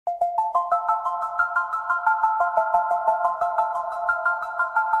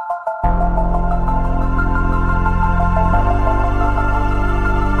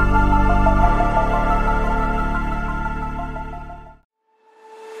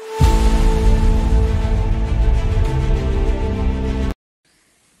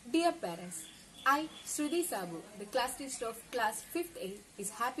parents. I, Shruti Sabu, the class teacher of class 5th A,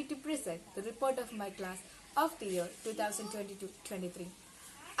 is happy to present the report of my class of the year 2022-23.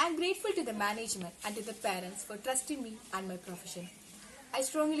 I am grateful to the management and to the parents for trusting me and my profession. I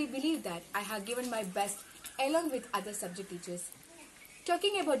strongly believe that I have given my best along with other subject teachers.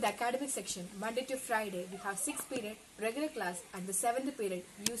 Talking about the academic section, Monday to Friday, we have 6 period regular class and the 7th period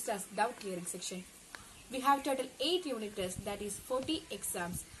used as doubt clearing section. We have total 8 unit tests, that is 40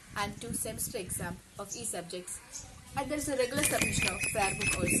 exams and 2 semester exams of each subjects. And there is a regular submission of prayer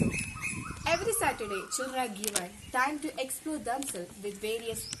book also. Every Saturday, children are given time to explore themselves with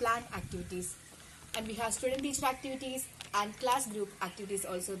various planned activities. And we have student-teacher activities and class group activities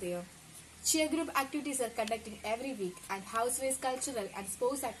also there. Cheer group activities are conducted every week and house-based cultural and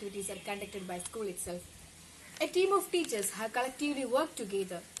sports activities are conducted by school itself. A team of teachers have collectively worked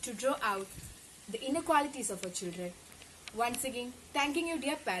together to draw out the inner qualities of our children. Once again, thanking you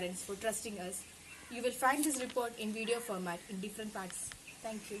dear parents for trusting us. You will find this report in video format in different parts.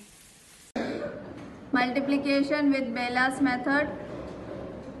 Thank you. Multiplication with Bella's method.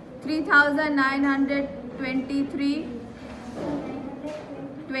 3923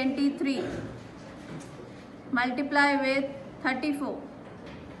 23. Multiply with 34.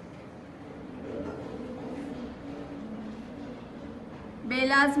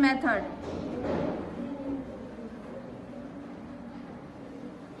 Bella's method.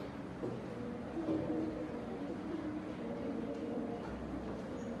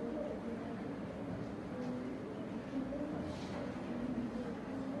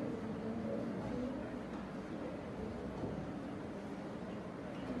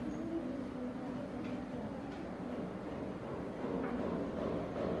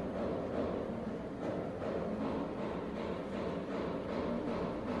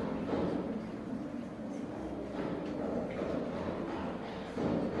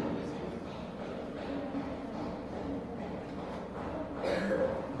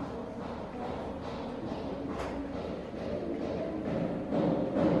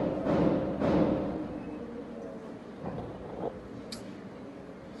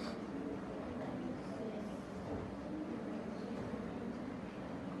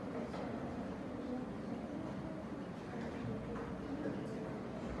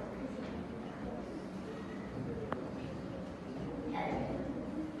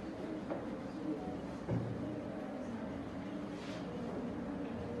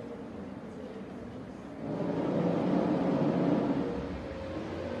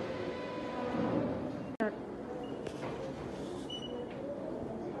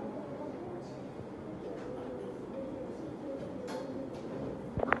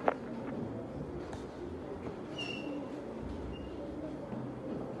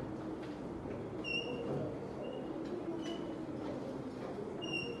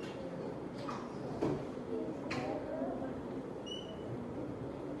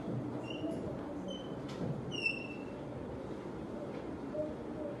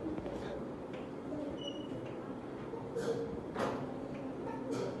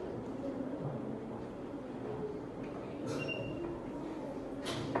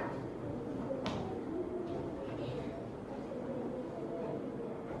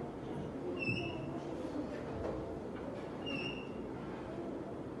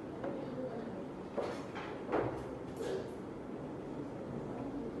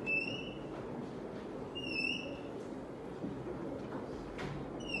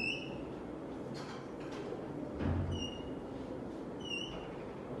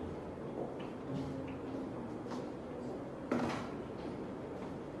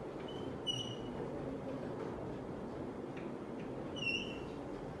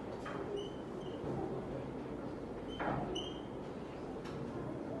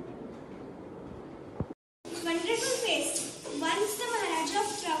 Wonderful feast. Once the Maharaja of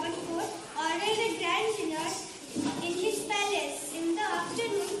Travancore ordered a grand dinner in his palace. In the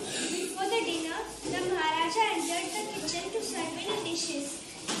afternoon, before the dinner, the Maharaja entered the kitchen to serve any dishes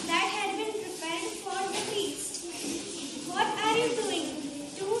that had been prepared for the feast. What are you going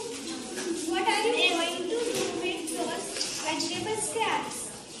to do with those vegetable scraps?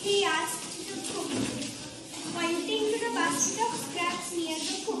 He asked the cook, pointing to the basket of scraps near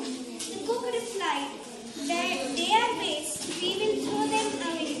the cook. The cook replied, they are waste. We will throw them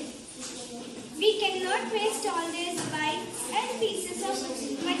away. We cannot waste all these bites and pieces of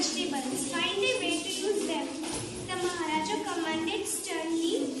vegetables. Find a way to use them. The Maharaja commanded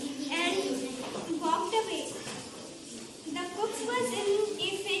sternly and walked away. The cook was in a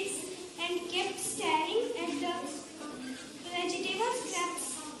fix and kept staring at the vegetable scraps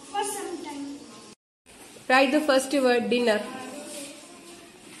for some time. Write the first word, dinner.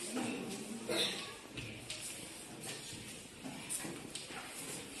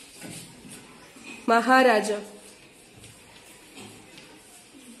 Maharaja.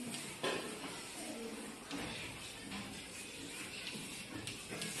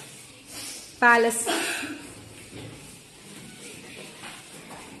 Palace.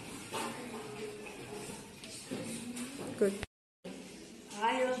 Good.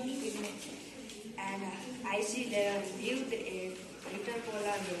 I was picnic, and I see there lived a little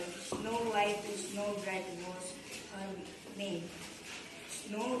polar bear. Snow White, Snow Bright was her name.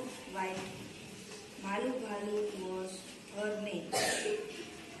 Snow White, Malu Balu was her name.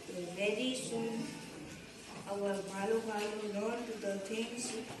 Very soon, our Malu Balu learned the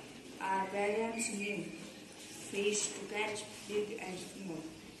things our parents knew. Fish to catch, big and small.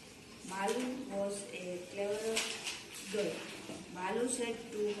 Malu was a clever girl. Malu said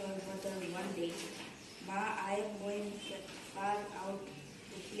to her mother one day, "Ma, I am going far out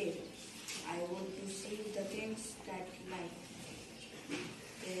to play. I want to see the things that lie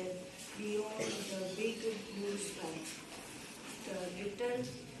there beyond the big blue sky." The little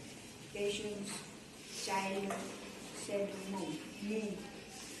patient child said, "No, no.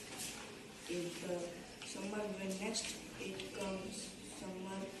 If the summer when next it comes,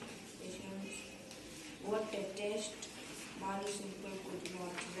 summer patience, what a test." Malu simple could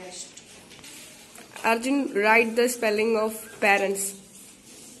not rest. Arjun, write the spelling of parents.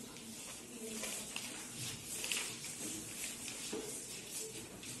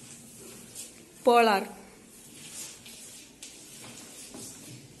 Polar.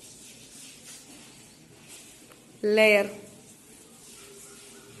 Layer.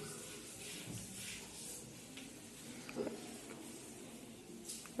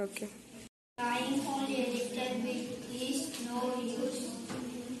 Okay. Crying only a little bit is no use.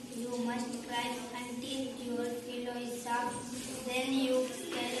 You must cry until your pillow is soft. Then you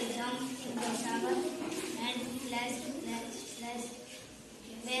can jump in the shower and splash, splash, splash.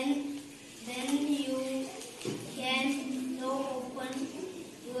 Then you can throw open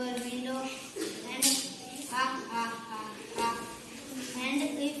your window and ha ha ha ha. And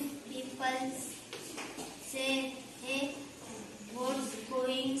if people say, "Hey, what's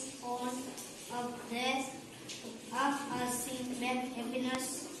going on up there?" A simple happiness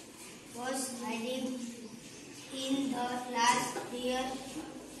was hiding in the last year.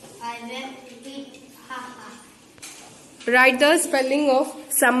 I wept it, ha ha. Write the spelling of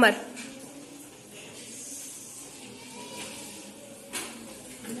summer.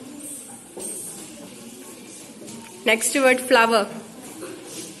 Next word, flower.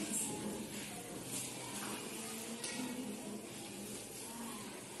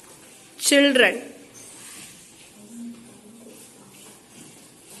 Children.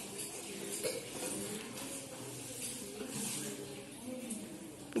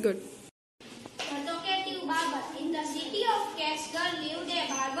 Good. The talkative barber. In the city of Kashgar lived a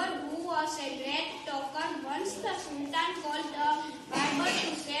barber who was a great talker. Once the Sultan called the barber to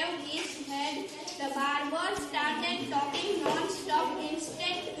shave his head. The barber started talking non-stop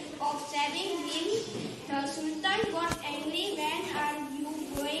instead of shaving him. The Sultan got angry. "When are you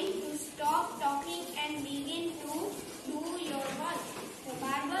going to stop talking and begin to do your work?" The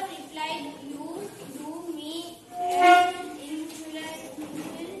barber replied, "You do me an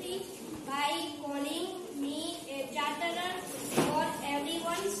injury by calling me a chatterer, for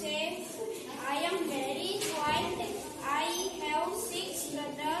everyone says I am very quiet. I have 6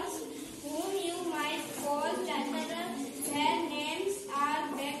 brothers whom you might call chatterer. Their names are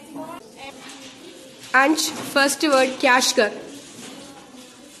Backbone and..." Ansh, first word, Kashgar.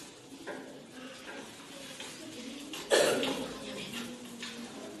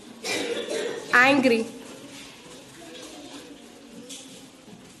 Angry.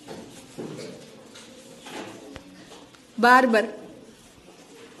 Barber.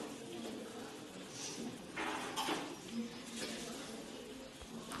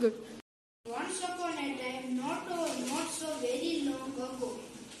 Good. Once upon a time, not so very long ago,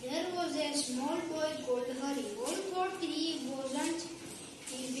 there was a small boy called Hari. All thought he wasn't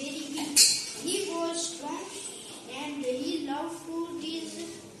very big. He was strong and he loved to tease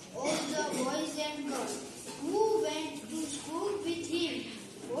all the boys and girls who went to school with him.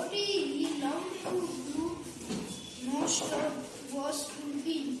 What he loved to do most was to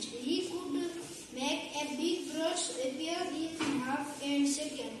paint. He could make a big brush appear in half a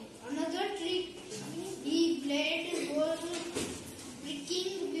second. Another trick he played was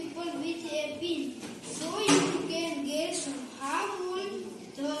pricking people with a pin. So you can guess how all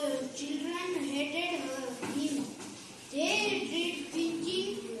the children hated him. They did pinching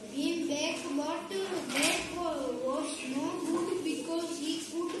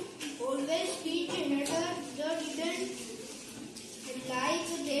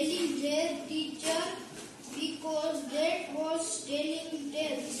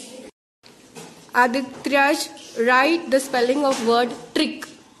Adityaj, write the spelling of word trick.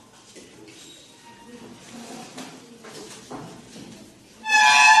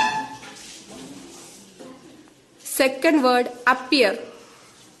 Second word, appear.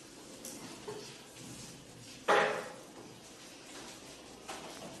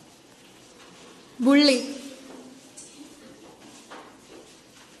 Bully.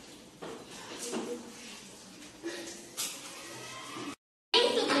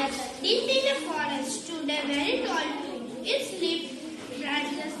 Together, deep in the forest stood a very tall tree. Its leaf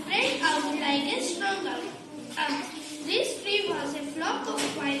branches spread out like a strong arm. This tree was a flock of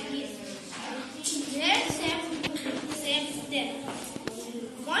wild geese. They safe there.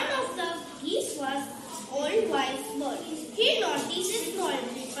 One of the geese was old wise bird. He noticed a small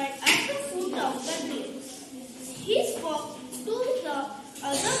bird at the foot of the tree. He spoke to the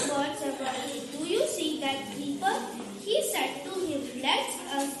other birds about it. Do you see that creeper? He said to him, let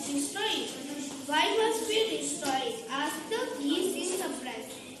us destroy it. Why must we destroy it? Asked the geese in surprise.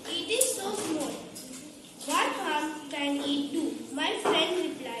 It is so small. What harm can it do? My friend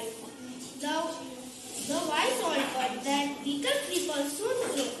replied. The wise old bird, that little creeper soon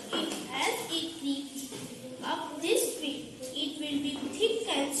grew. As it creeps up this tree, it will be thick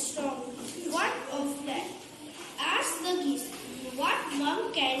and strong. What of that? Asked the geese. What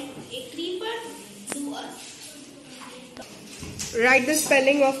harm can a creeper do us? Write the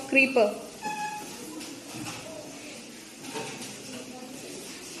spelling of creeper.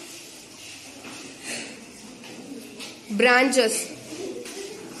 Branches.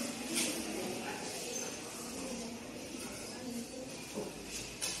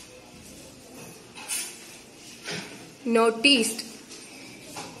 Noticed.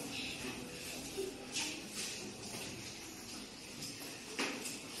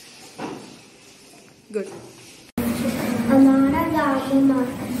 Good. અમારા ગામમાં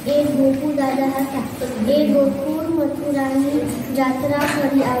એક ગોકુ દાદા હતા. એ ગોકુળ મથુરાની જાત્રા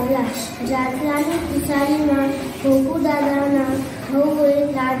ફરી આવ્યા. જાત્રાની પિસારીમાં ગોકુ દાદાના વહુએ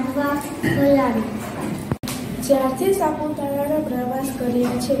લાડવા ખવડાવ્યા. જ્યારથી સાપુતારાનો પ્રવાસ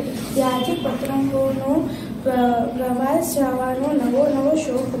કર્યા છે ત્યારથી પતંગોનો પ્રવાસ જવાનો નવો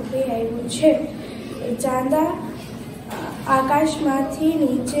શોખ ઉભરી આવ્યો છે. ચાંદા આકાશમાંથી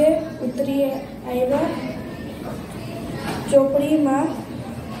નીચે ઉતરી આવ્યા. ચોપડીમાં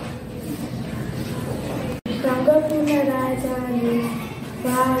રંગપુરના રાજાની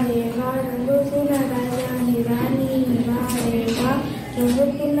વાહ રે વાહ, રંગપુરના રાજાની રાની વાહ રે વાહ,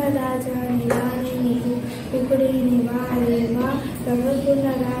 રંગપુરના રાજાની રાણીની ટુકડીની વાહ રે વાહ,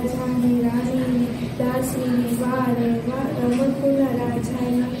 રંગપુરના રાજાની રાણીની દાસીની વાહ રે વાહ, રંગપુરના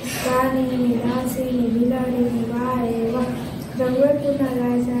રાજાની રાણીની દાસીની બિલાડીની વાહ રે વાહ, રંગપુરના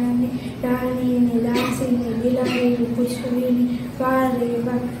રાજાની રાણીની દાસીની બિલાડીની પૂછડીની વાહ રે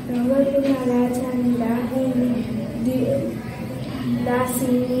વાહ, રંગપુરના રાજાની રાણીની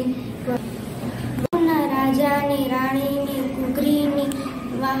દાસીની રાજાની રાણીની કુકરીની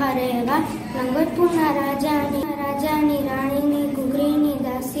વાહ રે વાહ, રંગપુરના રાજાની રાણીની કુકરીની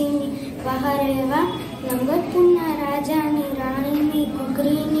દાસીની વાહ રે વાહ, રંગપુરના રાજાની રાણીની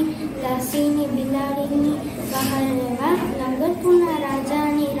કુકરીની દાસીની બિલાડીની વાહ રે વાહ, રંગપુરના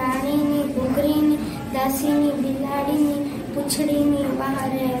રાજાની રાણીની કુકરીની દાસીની બિલાડીની પૂછડીની વાહ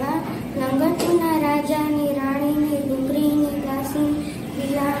રે વાહ, રંગપુરના રાજાની રાણીની કુકરીની દાસીની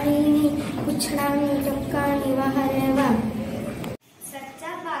બિલાડીની પૂછડાની टपकानी वाह रे वाह।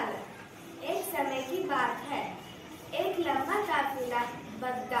 सच्चा बालक। एक समय की बात है, एक लंबा काफिला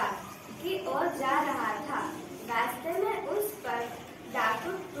बगदाद की ओर जा रहा था। रास्ते में उस पर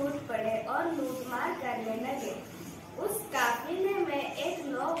डाकू टूट पड़े और लूटमार करने लगे। उस काफिले में एक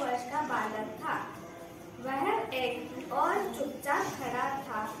 9 वर्ष का बालक था। वह एक और चुपचाप खड़ा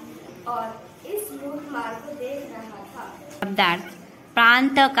था और इस लूटमार को देख रहा था।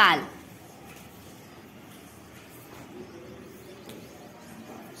 प्रांतकाल।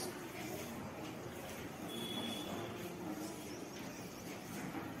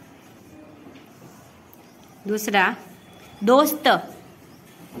 दूसरा दोस्त।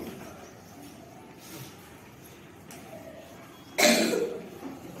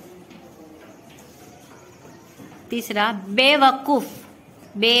 तीसरा बेवकूफ।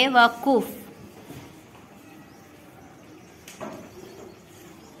 बेवकूफ।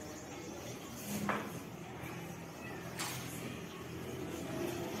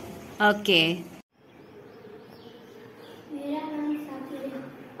 ओके। मेरा नाम साकिब है।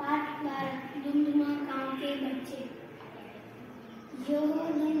 पाठ 12 धुंधुमा गांव के बच्चे। यह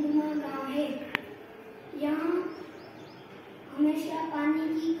धुंधुमा गांव है। यहाँ हमेशा पानी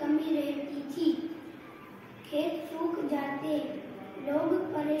की कमी रहती थी। खेत सूख जाते, लोग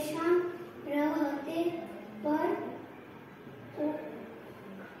परेशान रह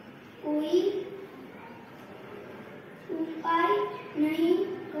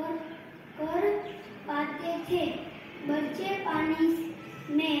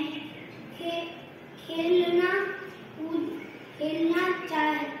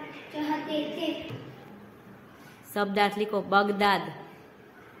शब्दार्थ लिखो बगदाद।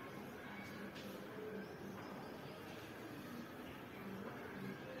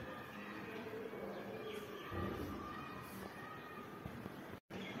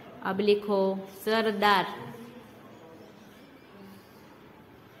 अब लिखो सरदार।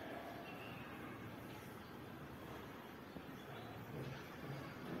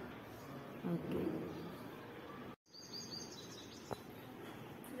 ओके।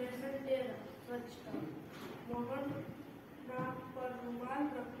 लेसन 13 स्वच्छता। मोहन नाक पर रुमाल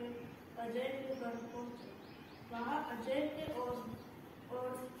रखे अजय के घर पहुंचे। वहां अजय के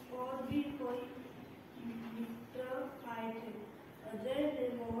और भी कोई मित्र आए थे। अजय ने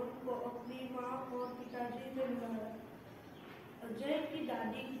मोहन को अपनी माँ और पिताजी से मिलाया। अजय की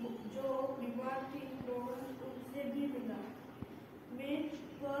दादी जो बीमार थी, मोहन उनसे भी मिला। मेज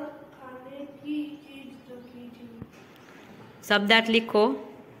पर खाने की चीज रखी थी। शब्दार्थ लिखो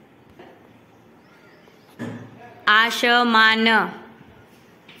आसमान।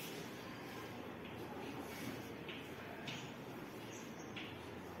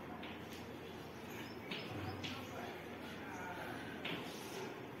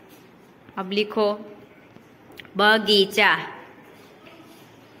 अब लिखो बगीचा।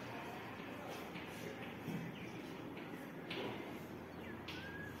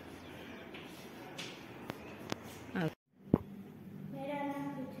 मेरा नाम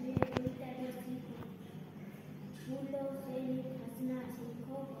पृथ्वी है, कविता जो सीखो। फूलों से ही हंसना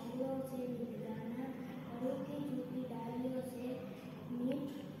सीखो, फूलों से ही गाना, रूखी झूठी डालियों से मीठ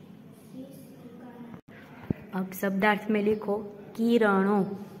शीश झुकाना। अब शब्दार्थ में लिखो किरणों।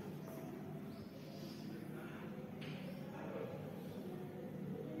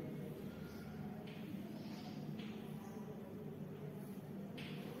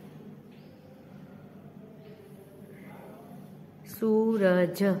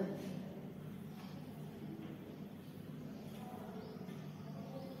 सूरज।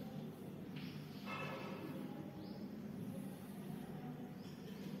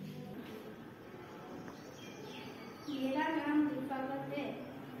 मेरा नाम दीपावत है।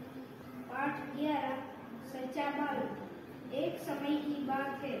 पाठ 11 सच्चा बालू। एक समय की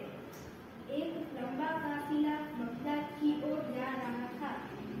बात है। एक लंबा काफिला बगदाद की ओर जा रहा था।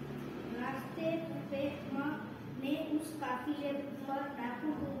 रास्ते में उस काफिले पर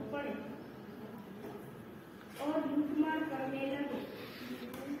डाकू टूट पड़े और लूटमार करने लगे।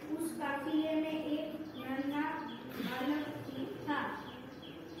 उस काफिले में एक नन्हा बालक था।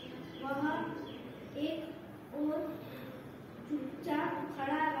 वह एक और चुपचाप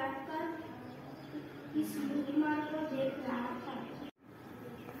खड़ा रहकर इस लूटमार को देख रहा था।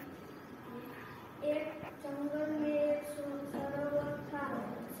 एक जंगल में एक सरोवर था।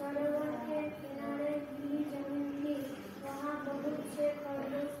 सरोवर के किनारे गीली जमीन थी। वहाँ बहुत से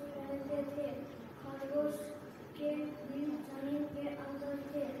खरगोश रहते थे। खरगोश के दिल जमीन के अंदर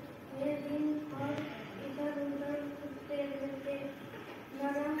थे। वे दिन भर इधर उधर घूमते रहते,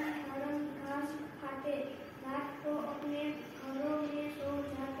 नरम नरम घास खाते, रात को अपने घरों में सो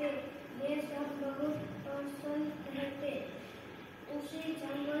जाते। वे सब बहुत प्रसन्न रहते। उसी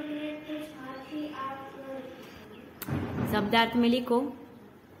जंगल में कुछ हाथी आ गए। शब्दार्थ में लिखो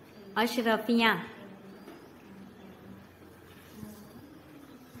अशरफियाँ।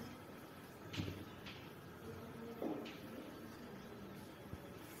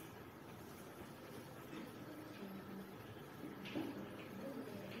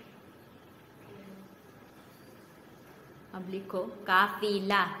 अब लिखो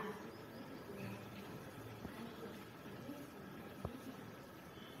काफिला।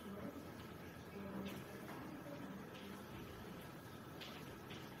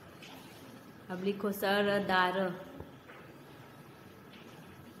 अब लिखो सरदार।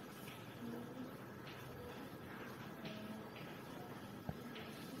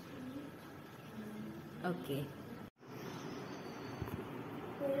 ओके।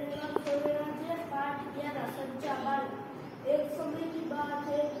 पाठ 11 सच्चा बालू। एक समय की बात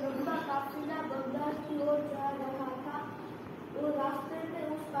है। लंबा काफिला बगदाद की ओर जा रहा था। वो रास्ते में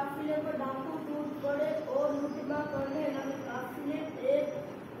उस काफिले पर डाकू टूट पड़े और लूटमार करने लगे। काफिले में एक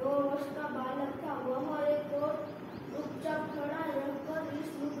 2 वर्ष का बालक था। वह एक और चुपचाप खड़ा रहकर इस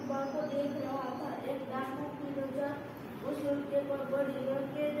लूटमार को देख रहा था। एक डाकू की नजर उस लड़के पर पड़ी।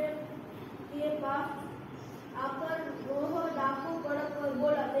 लड़के के पास आकर वह डाकू कड़क कर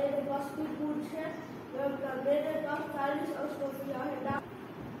बोला, तेरे पास की पूछ है? मेरे पास 40 अशरफियाँ है।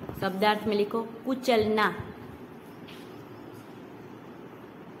 शब्दार्थ में लिखो कुचलना।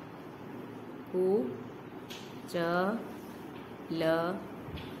 कुचलना।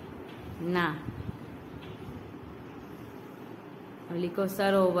 अब लिखो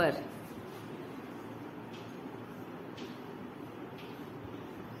सरोवर।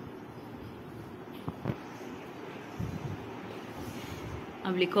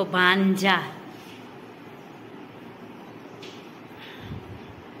 अब लिखो भांजा।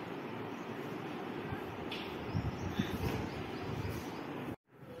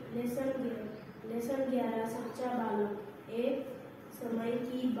 लेसन 11 सच्चा बालक। एक समय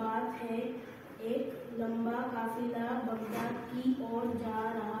की बात है, एक लंबा काफिला बगदाद की ओर जा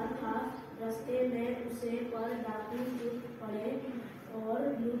रहा था। रास्ते में उसे पर डाकू टूट पड़े और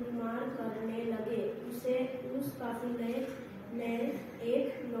लूटमार करने लगे। उस काफिले में एक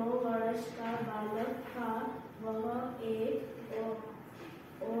 9 वर्ष का बालक था। वह एक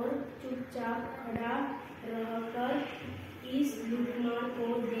और चुपचाप खड़ा रहकर इस लूटमार को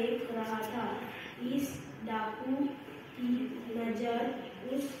देख रहा था। इस डाकू की नजर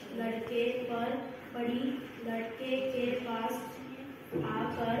उस लड़के पर पड़ी। लड़के के पास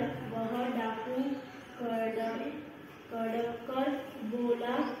आकर वह डाकू कड़कर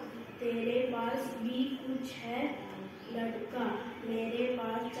बोला, तेरे पास भी कुछ है? लड़का, मेरे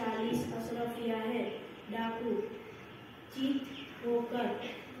पास 40 अशरफिया है। डाकू चित होकर,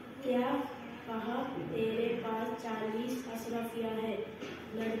 क्या कहा? तेरे पास 40 अशरफिया है?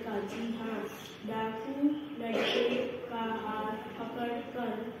 लड़का, जी हाँ। डाकू लड़के का हाथ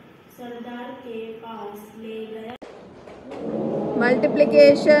पकड़कर सरदार के पास ले गया।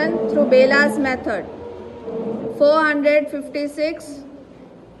 Multiplication through Bela's method.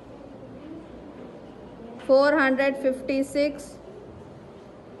 456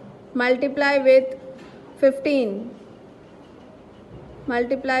 multiply with 15.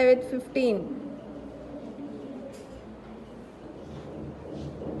 Multiply with 15.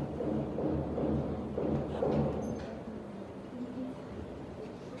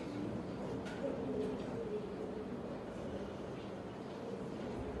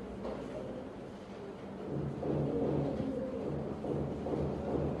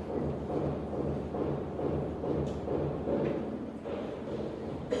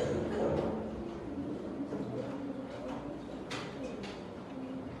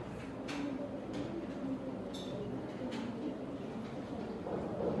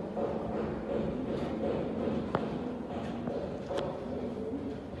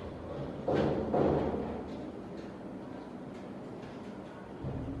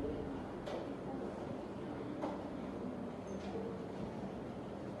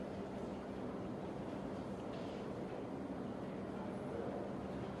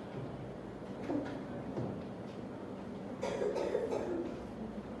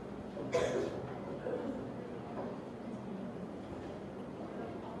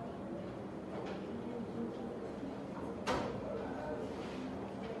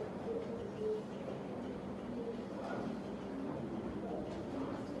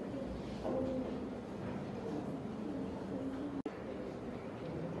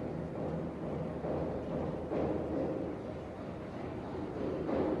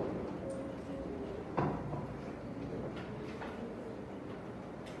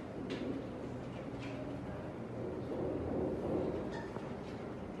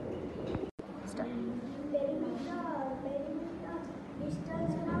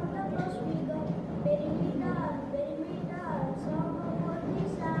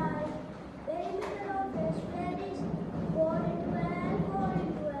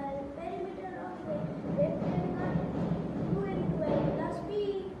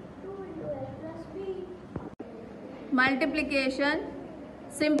 Multiplication,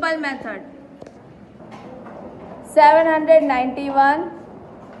 simple method.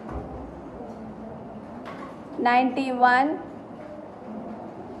 791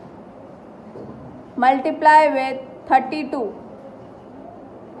 multiply with 32.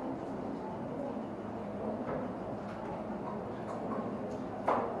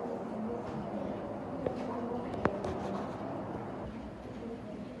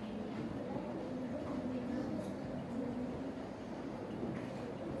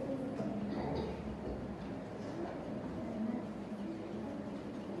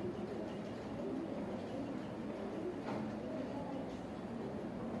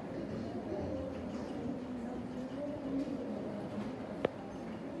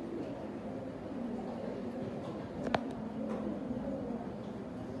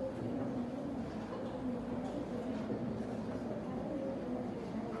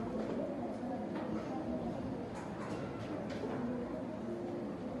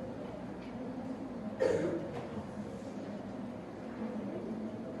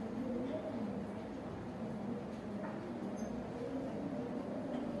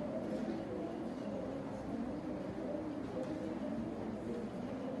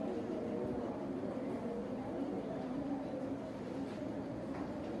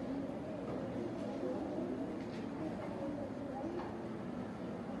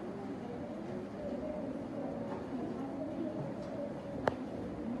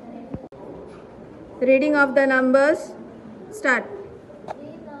 Reading of the numbers. Start.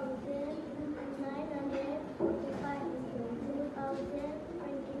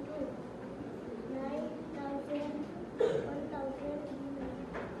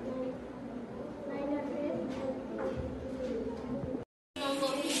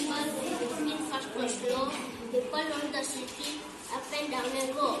 people on the city, up and down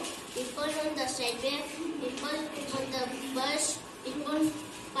and go. People on the sidewalk, people on the bus, people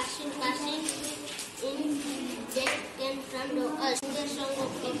passing in that can front of us. The song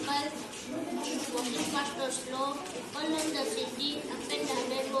of people walking fast or slow, people on the city, up and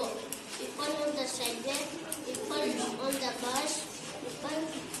down and go. People on the sidewalk, people on the bus, people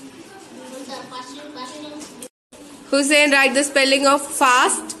on the passing. Hussein, write the spelling of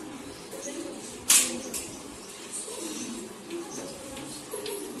fast.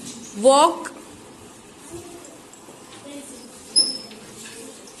 Walk.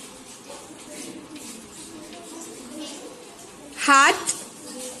 Hat.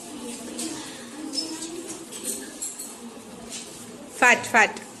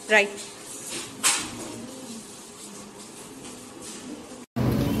 Fat. Right.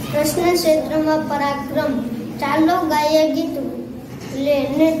 પ્રશ્ન ક્ષેત્રમાં પરાક્રમ ચાલો ગાય ગીતું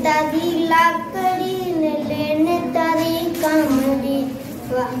લેને તારી લાકડી ને લેને તારી કામડી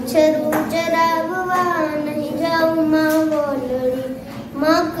વાછરું ચરાવવા નહીં જાઉં માં બોલડી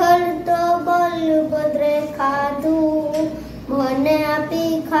માખણ તો બલભદ્રે ખાધું મને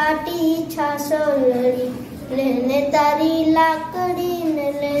આપી ખાટી છાસલડી લેને તારી લાકડી ને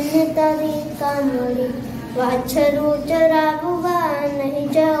લેને તારી કામડી વાછરું ચરાવવા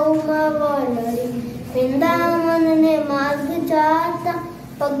નહીં જાઉં માં બોલડી વૃંદાવન ને માર્ગ જાતા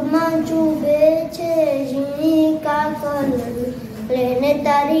પગમાં ચૂબે છે ઝીણી કાકલડી લેને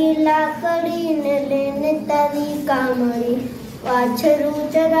તારી લાકડી ને લેને તારી કામડી વાછરું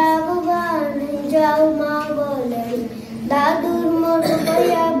ચરાવવા નહીં જાઉં માં બોલડી દાદુર મોર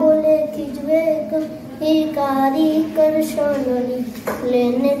ભયા બોલે ખીજવે ही कारी कर सोनली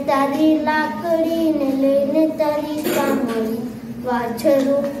लेने तारी लाकड़ी ने लेने तारी कामड़ी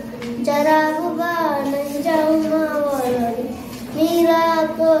वाछरू चराववा नहीं जाऊं मावलड़ी मीरा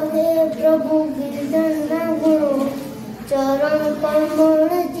कहे प्रभु गिरधन ना गुणो चरण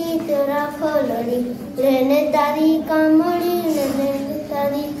कमल चित राखलड़ी लेने तारी कामड़ी ने लेने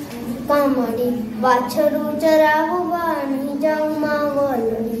तारी कामड़ी वाछरू चराववा नहीं जाऊं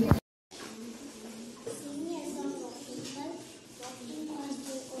मावलड़ी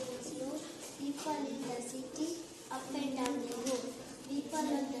People in the city, up and down the road. People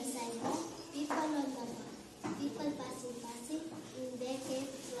on the sidewalk, people on the bus. People passing in their cave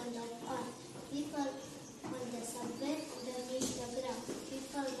front of us. People on the subway, underneath the ground.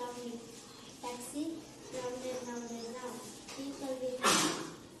 People rounding taxi, round and round. People with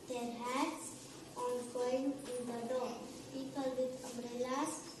their hats on going in the door. People with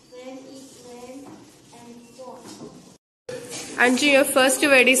umbrellas when it rained and poured. Anju, your first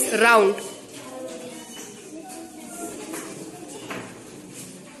word is round.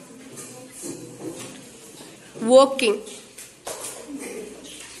 Walking.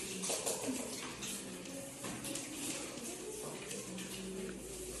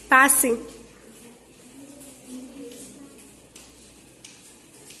 Passing.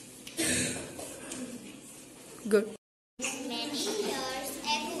 Good. Many years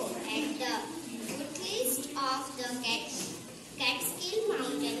ago, at the foothills of the Catskill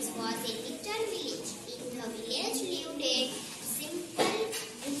Mountains was a little village. In the village lived a simple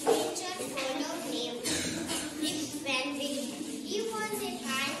creature followed named Rip Van Winkle. He was a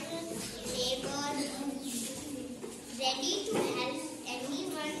kind neighbor, ready to help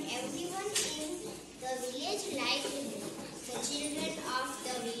everyone in the village liked him. The children of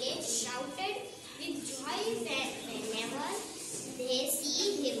the village shouted with joy whenever they see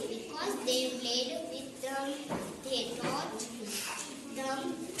him because they played with them. They taught them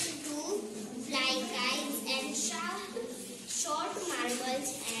to fly kites and shot marbles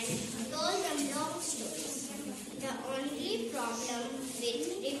and told them long stories. The only problem with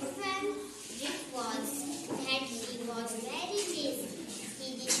Rip was that he was very lazy. He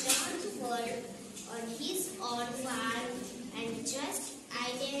did not work on his own farm and just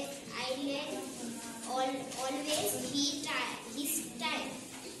idle always his time.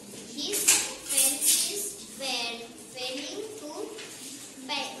 His fences were failing to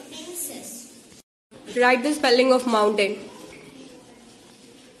pieces. Write the spelling of mountain.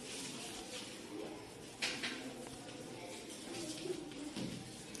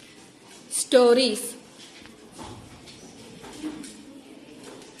 Stories.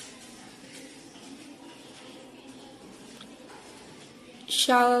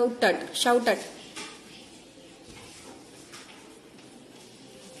 Shouted.